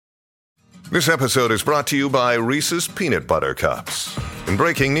This episode is brought to you by Reese's Peanut Butter Cups. In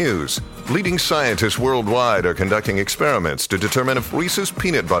breaking news, leading scientists worldwide are conducting experiments to determine if Reese's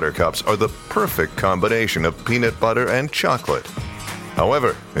Peanut Butter Cups are the perfect combination of peanut butter and chocolate.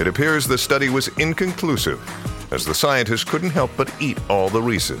 However, it appears the study was inconclusive, as the scientists couldn't help but eat all the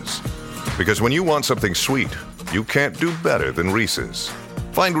Reese's. Because when you want something sweet, you can't do better than Reese's.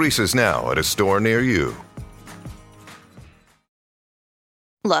 Find Reese's now at a store near you.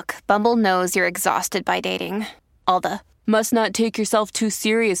 Look, Bumble knows you're exhausted by dating. All the, must not take yourself too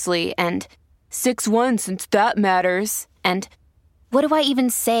seriously, and 6'1" since that matters, and what do I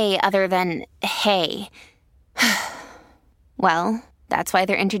even say other than, hey? Well, that's why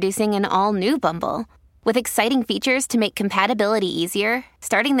they're introducing an all-new Bumble, with exciting features to make compatibility easier,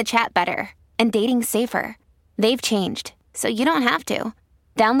 starting the chat better, and dating safer. They've changed, so you don't have to.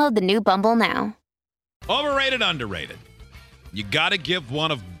 Download the new Bumble now. Overrated, underrated. You got to give one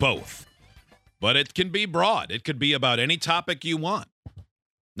of both. But it can be broad. It could be about any topic you want.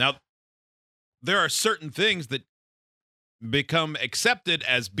 Now, there are certain things that become accepted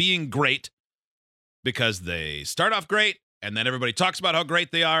as being great because they start off great, and then everybody talks about how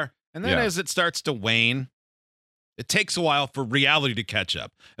great they are. And then as it starts to wane, it takes a while for reality to catch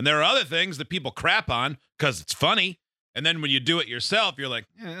up. And there are other things that people crap on because it's funny. And then when you do it yourself, you're like,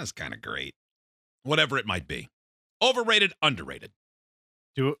 that's kind of great. Whatever it might be. Overrated, underrated.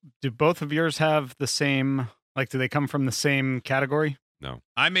 Do both of yours have the same, do they come from the same category? No.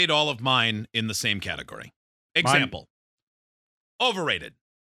 I made all of mine in the same category. Example. Overrated,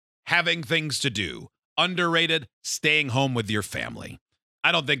 having things to do. Underrated, staying home with your family.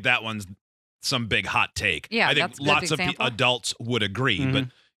 I don't think that one's some big hot take. Yeah, I think that's a good lots of example. adults would agree, but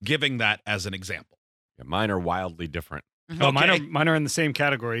giving that as an example. Yeah, mine are wildly different. Oh, Okay. mine are in the same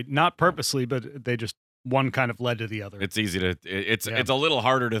category, not purposely, but they just one kind of led to the other. It's easy to it's a little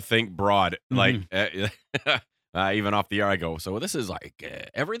harder to think broad. Like even off the air, I go. So this is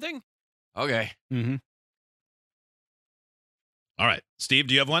everything. Okay. Mm-hmm. All right, Steve,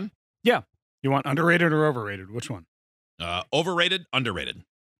 do you have one? Yeah. You want underrated or overrated? Which one? Overrated, underrated.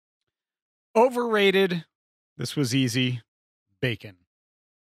 Overrated. This was easy. Bacon.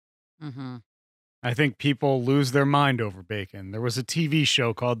 Mm-hmm. I think people lose their mind over bacon. There was a TV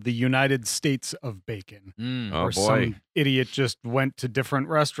show called The United States of Bacon. Oh, where boy. some idiot just went to different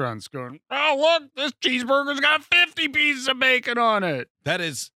restaurants going, oh, look, this cheeseburger's got 50 pieces of bacon on it. That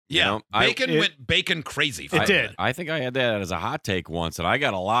is, bacon went bacon crazy. It did. I think I had that as a hot take once, and I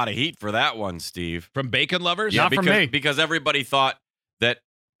got a lot of heat for that one, Steve. From bacon lovers? Not because, from me. because everybody thought that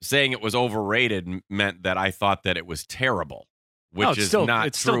saying it was overrated meant that I thought that it was terrible, which it's is still- not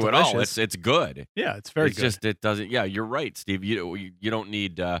it's still true at all. delicious. It's good. Yeah, it's very It's good. just it doesn't. Yeah, you're right, Steve. You don't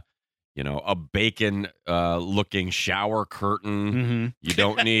need a bacon looking shower curtain. Mm-hmm. You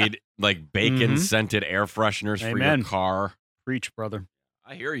don't need bacon Mhm. scented air fresheners for Amen. your car. Preach, brother.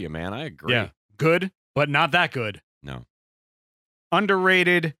 I hear you, man. I agree. Yeah. Good, but not that good. No.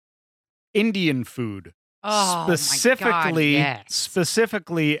 Underrated Indian food. Oh, specifically, my God, yes.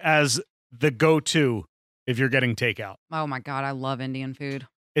 specifically as the go-to if you're getting takeout. Oh, my God. I love Indian food.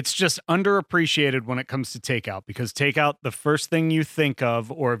 It's just underappreciated when it comes to takeout because takeout, the first thing you think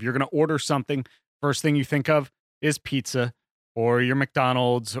of, or if you're going to order something, first thing you think of is pizza or your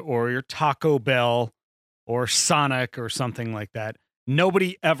McDonald's or your Taco Bell or Sonic or something like that.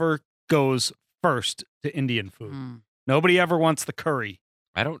 Nobody ever goes first to Indian food. Mm. Nobody ever wants the curry.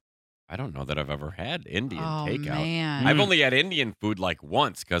 I don't know that I've ever had Indian Oh, takeout. man. I've only had Indian food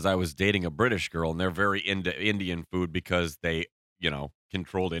once because I was dating a British girl and they're very into Indian food because they,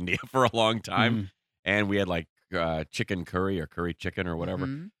 controlled India for a long time. Mm. And we had chicken curry or curry chicken or whatever.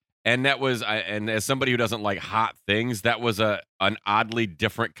 Mhm. And that was, and as somebody who doesn't like hot things, that was an oddly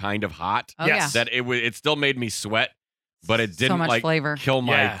different kind of hot. Oh, Yes. yeah. That it still made me sweat, but it didn't So much flavor. kill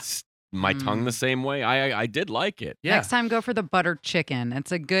my Yes. my tongue the same way. I did like it. Yeah. Next time, go for the butter chicken.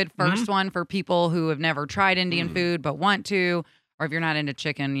 It's a good 1st one for people who have never tried Indian food but want to, or if you're not into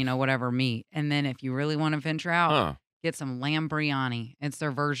chicken, whatever meat. And then if you really want to venture out, Huh. get some lamb biryani. It's their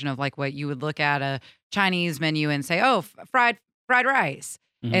version of what you would look at a Chinese menu and say, oh, fried rice.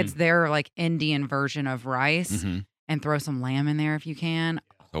 Mhm. It's their Indian version of rice, Mhm. and throw some lamb in there if you can.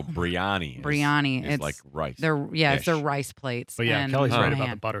 So biryani. Biryani, is it's like rice. it's their dish. rice plates. But yeah, and, Kelly's right about man,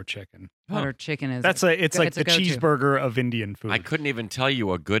 the butter chicken. butter chicken is It's it's like a the go-to. cheeseburger of Indian food. I couldn't even tell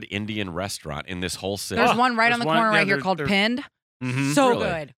you a good Indian restaurant in this whole city. There's one right there's on the one- corner yeah, right here there- called there- Pinned. Mhm. So Really?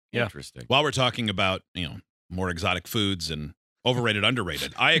 good. Yeah. Interesting. While we're talking about, more exotic foods and overrated,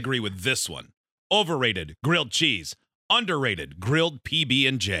 underrated, I agree with this one. Overrated, grilled cheese. Underrated, grilled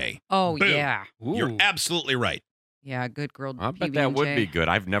PB&J. Oh Boom. yeah. You're absolutely right. Yeah, good grilled I bet PB&J. that would be good.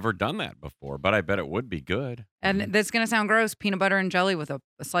 I've never done that before, but I bet it would be good. And that's going to sound gross. Peanut butter and jelly with a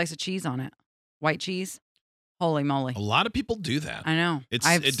slice of cheese on it. White cheese. Holy moly. A lot of people do that. I know.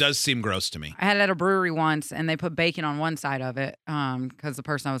 It does seem gross to me. I had it at a brewery once, and they put bacon on one side of it because the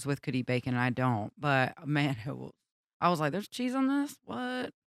person I was with could eat bacon, and I don't. But, man, I was like, there's cheese on this?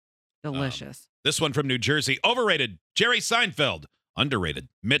 What? Delicious. This one from New Jersey. Overrated. Jerry Seinfeld. Underrated.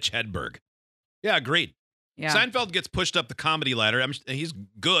 Mitch Hedberg. Yeah, agreed. Yeah. Seinfeld gets pushed up the comedy ladder. He's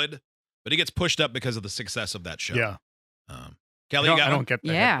good, but he gets pushed up because of the success of that show. Yeah. Kelly, I don't get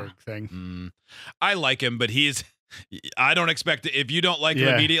the Yeah. Hedberg thing. I like him, but I don't expect it. If you don't like him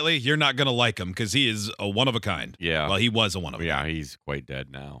immediately, you're not going to like him because he is a one of a kind. Yeah. Well, he was a one of a kind. Yeah, he's quite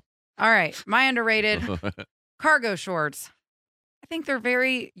dead now. All right. My underrated cargo shorts. I think they're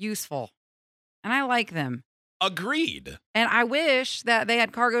very useful, and I like them. Agreed. And I wish that they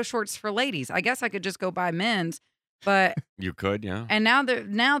had cargo shorts for ladies. I guess I could just go buy men's, but You could, yeah. and now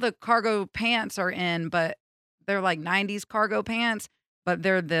the cargo pants are in, but they're like 90s cargo pants, but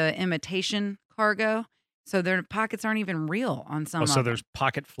they're the imitation cargo. So their pockets aren't even real on some Oh, of so them. there's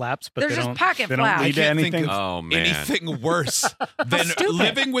pocket flaps, but There's they just don't, pocket they flaps. don't I lead to can't think anything. of Oh, man. anything worse than stupid.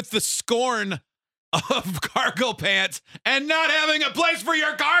 living with the scorn of cargo pants and not having a place for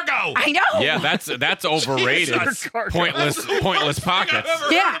your cargo. I know. Yeah, that's overrated. Jesus. Pointless Worst thing I've pockets. ever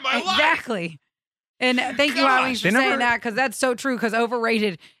heard Yeah, in my life. exactly. And thank you, Gosh. Eileen, for They saying never- that because that's so true. Because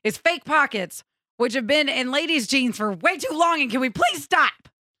overrated is fake pockets, which have been in ladies' jeans for way too long. And can we please stop?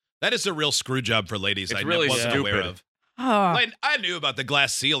 That is a real screw job for ladies. It's I really wasn't aware stupid. of. Oh, Like, I knew about the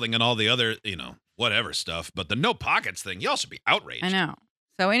glass ceiling and all the other, whatever stuff, but the no pockets thing, y'all should be outraged. I know.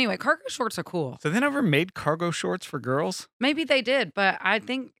 So anyway, cargo shorts are cool. So they never made cargo shorts for girls? Maybe they did, but I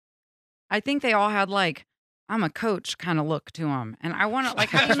think they all had like I'm a coach kind of look to them, and I want to like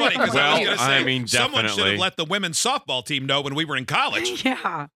how do That's you make funny them because I was Well, going to say, I mean, someone should definitely. have let the women's softball team know when we were in college.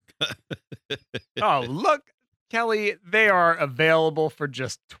 Yeah. Oh, look, Kelly, they are available for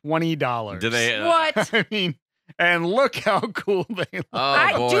just $20. Do they? What? I mean, and look how cool they look. Oh,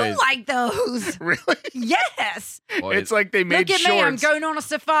 I boys. do like those. Really? Yes. Boys. It's like they made Look at me. I'm shorts. going on a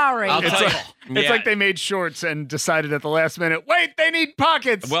safari. I'll It's tell like, you. it's Yeah. like they made shorts and decided at the last minute, wait, they need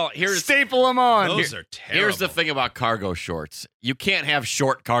pockets. Well, here's staple them on. Those are terrible. Here's the thing about cargo shorts. You can't have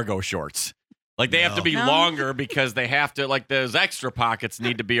short cargo shorts. Like they have to be No. longer because they have to like those extra pockets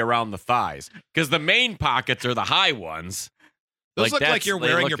need to be around the thighs. Because the main pockets are the high ones. Those look like that's- you're they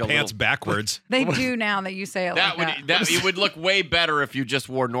wearing look your a pants little- backwards. They do now that you say it That like would that. it would look way better if you just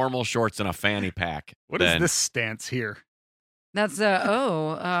wore normal shorts and a fanny pack. What is than- this stance here? That's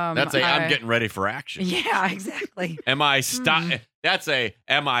I'm getting ready for action. Yeah, exactly. Am I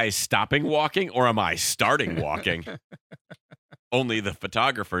am I stopping walking or am I starting walking? Only the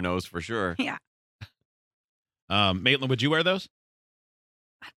photographer knows for sure. Yeah. Maitland, would you wear those?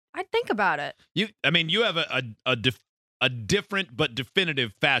 I'd think about it. You have a different but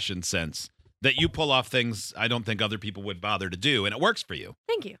definitive fashion sense that you pull off things I don't think other people would bother to do, and it works for you.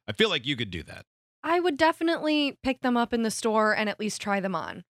 Thank you. I feel like you could do that. I would definitely pick them up in the store and at least try them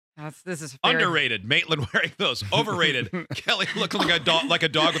on. This is very... Underrated. Maitland wearing those. Overrated. Kelly looking like a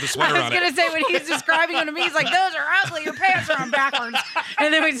dog with a I sweater was on going it. to say, when he's describing them to me, he's like, those are ugly. Your pants are on backwards.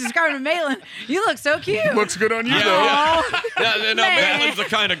 And then when he's describing to Maitland, you look so cute. Looks good on you, Yeah, though. Aw. No, Man. Maitland's the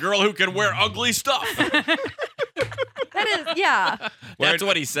kind of girl who can wear ugly stuff. That is, yeah. That's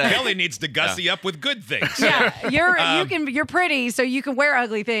what he said. Kelly needs to gussy up with good things. Yeah, you're pretty, so you can wear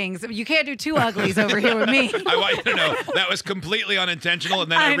ugly things. You can't do two uglies over here with me. I want you to know that was completely unintentional,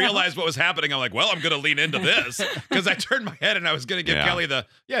 and then I I know. realized what was happening. I'm like, well, I'm going to lean into this because I turned my head and I was going to give Yeah. Kelly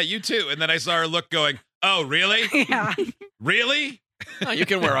you too, and then I saw her look going, oh, really? Yeah. Really? No, you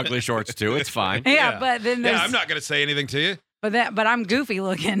can wear ugly shorts too. It's fine. Yeah, but then there's Yeah, I'm not going to say anything to you. but I'm goofy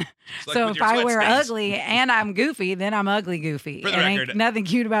looking. It's like So with if your I wear sweatstands. ugly and I'm goofy, then I'm ugly goofy. For the It ain't record- nothing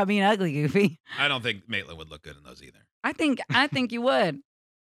cute about being ugly goofy. I don't think Maitland would look good in those either. I think you would.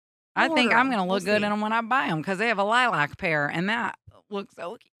 I I'll think order I'm 'em. gonna look We'll good see. in them when I buy them because they have a lilac pair, and that looks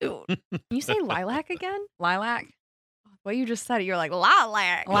so cute. You say lilac again? Lilac. What you just said it. You're like,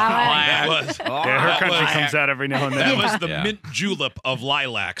 lilac. That was Yeah, her that country was- comes out every now and that then. was the Yeah. mint julep of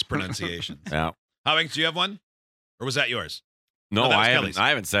lilacs pronunciations. Yeah. Howings, do you have one? Or was that yours? No, Oh, that was I Kelly's.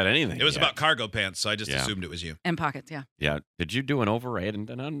 haven't said anything. It was yet. about cargo pants, so I just Yeah. assumed it was you. And pockets, yeah. Yeah. Did you do an overrated and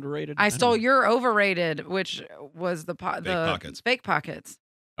an underrated? I stole your overrated, which was the pockets. fake pockets.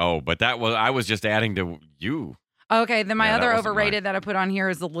 Oh, but I was just adding to you. Okay, then my Yeah, that other wasn't overrated that I put on here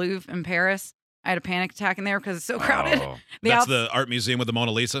is the Louvre in Paris. I had a panic attack in there because it's so crowded. Oh. That's the art museum with the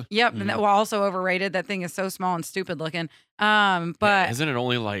Mona Lisa. Yep, and that we're also overrated. That thing is so small and stupid looking. But isn't it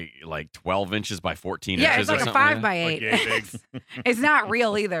only like 12 inches by 14 yeah, inches? it's like or a something 5 by 8. Like yay big. It's not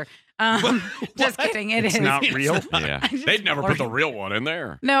real either. Just kidding. It It's is not real. Yeah, just they'd never put the blurry. real one in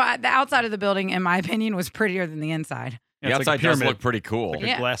there. No, the outside of the building, in my opinion, was prettier than the inside. The It's like a outside does pyramid. look pretty cool. Like a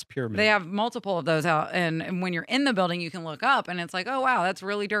Yeah. glass pyramid. They have multiple of those out, and when you're in the building, you can look up, and it's like, oh wow, that's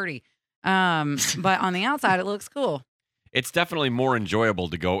really dirty. But on the outside, it looks cool. It's definitely more enjoyable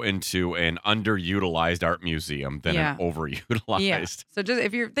to go into an underutilized art museum than Yeah. an overutilized. Yeah. So just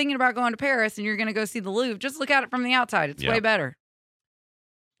if you're thinking about going to Paris and you're going to go see the Louvre, just look at it from the outside. It's Yeah. way better.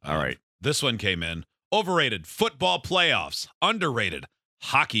 All right. This one came in. Overrated football playoffs. Underrated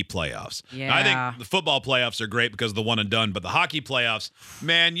hockey playoffs. Now, I Yeah. think the football playoffs are great because of the one and done, but the hockey playoffs,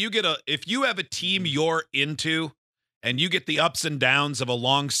 man, if you have a team you're into and you get the ups and downs of a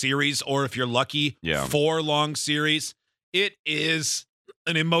long series, or if you're lucky, Yeah. 4 long series, it is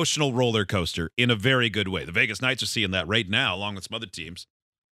an emotional roller coaster in a very good way. The Vegas Knights are seeing that right now, along with some other teams.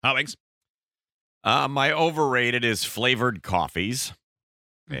 Howings? My overrated is flavored coffees,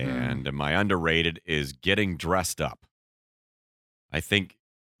 Mhm. and my underrated is getting dressed up. I think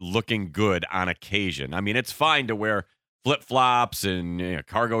looking good on occasion. I mean, it's fine to wear flip-flops and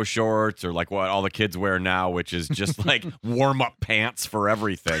cargo shorts, or like what all the kids wear now, which is just like warm-up pants for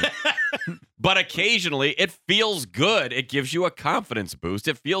everything. But occasionally it feels good. It gives you a confidence boost.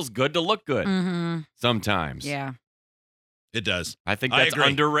 It feels good to look good Mhm. sometimes. Yeah. It does. I think I that's agree.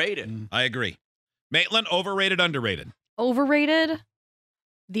 underrated. I agree. Maitland, overrated, underrated. Overrated.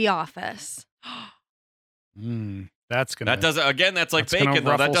 The Office. That's gonna. That doesn't, again, that's like That's gonna bacon,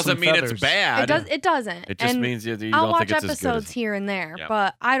 though. That ruffle doesn't some mean it's feathers. bad. It doesn't. It just And means you I'll don't watch think it's as good. episodes As, here and there, Yeah.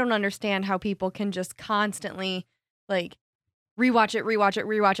 but I don't understand how people can just constantly like rewatch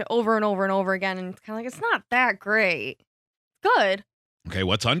it over and over and over again, and it's kind of like it's not that great. It's good. Okay,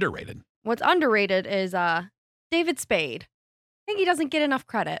 what's underrated? What's underrated is David Spade. I think he doesn't get enough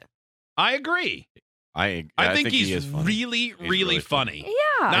credit. I agree. I think he he's is funny. really, really funny.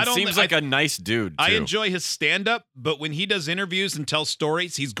 Yeah. Not It only- seems like a nice dude, too. I enjoy his stand-up, but when he does interviews and tells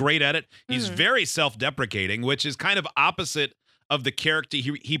stories, he's great at it. He's Mhm. very self-deprecating, which is kind of opposite of the character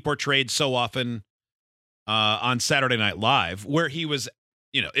he portrayed so often on Saturday Night Live, where he was,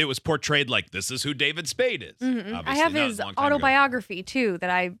 it was portrayed like this is who David Spade is. Mhm. I Obviously have not, his a long time ago. autobiography too that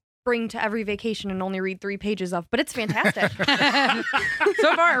I bring to every vacation and only read 3 pages of, but it's fantastic.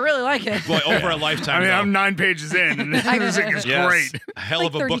 So far, I really like it. Boy, over a lifetime. I mean, ago. I'm 9 pages in, and the music is Yes. great. A hell Like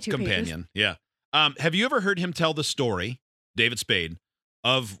of a book 32 pages. companion. Yeah. Have you ever heard him tell the story, David Spade,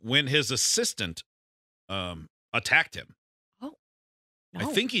 of when his assistant attacked him? No. I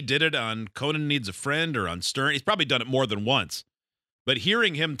think he did it on Conan Needs a Friend or on Stern. He's probably done it more than once. But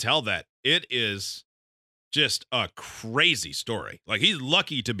hearing him tell that, it is just a crazy story. Like, he's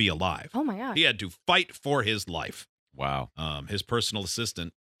lucky to be alive. Oh my gosh. He had to fight for his life. Wow. His personal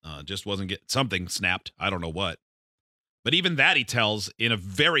assistant just wasn't getting something snapped. I don't know what. But even that he tells in a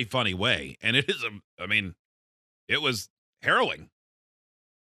very funny way. And it is, it was harrowing.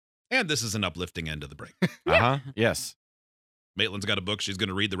 And this is an uplifting end of the break. Uh-huh. Yes. Maitland's got a book she's going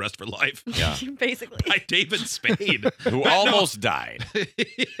to read the rest of her life Yeah. Basically. by David Spade. Who almost died.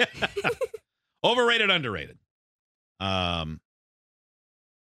 Overrated, underrated.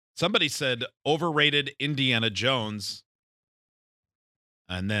 Somebody said overrated Indiana Jones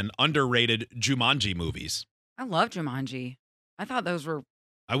and then underrated Jumanji movies. I love Jumanji. I thought those were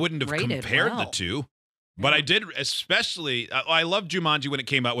I wouldn't have Rated compared the well. two, but Yeah. I did especially. I love Jumanji when it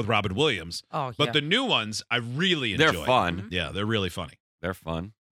came out with Robin Williams, oh but yeah. the new ones I really enjoy. They're fun. Yeah, they're really funny. They're fun.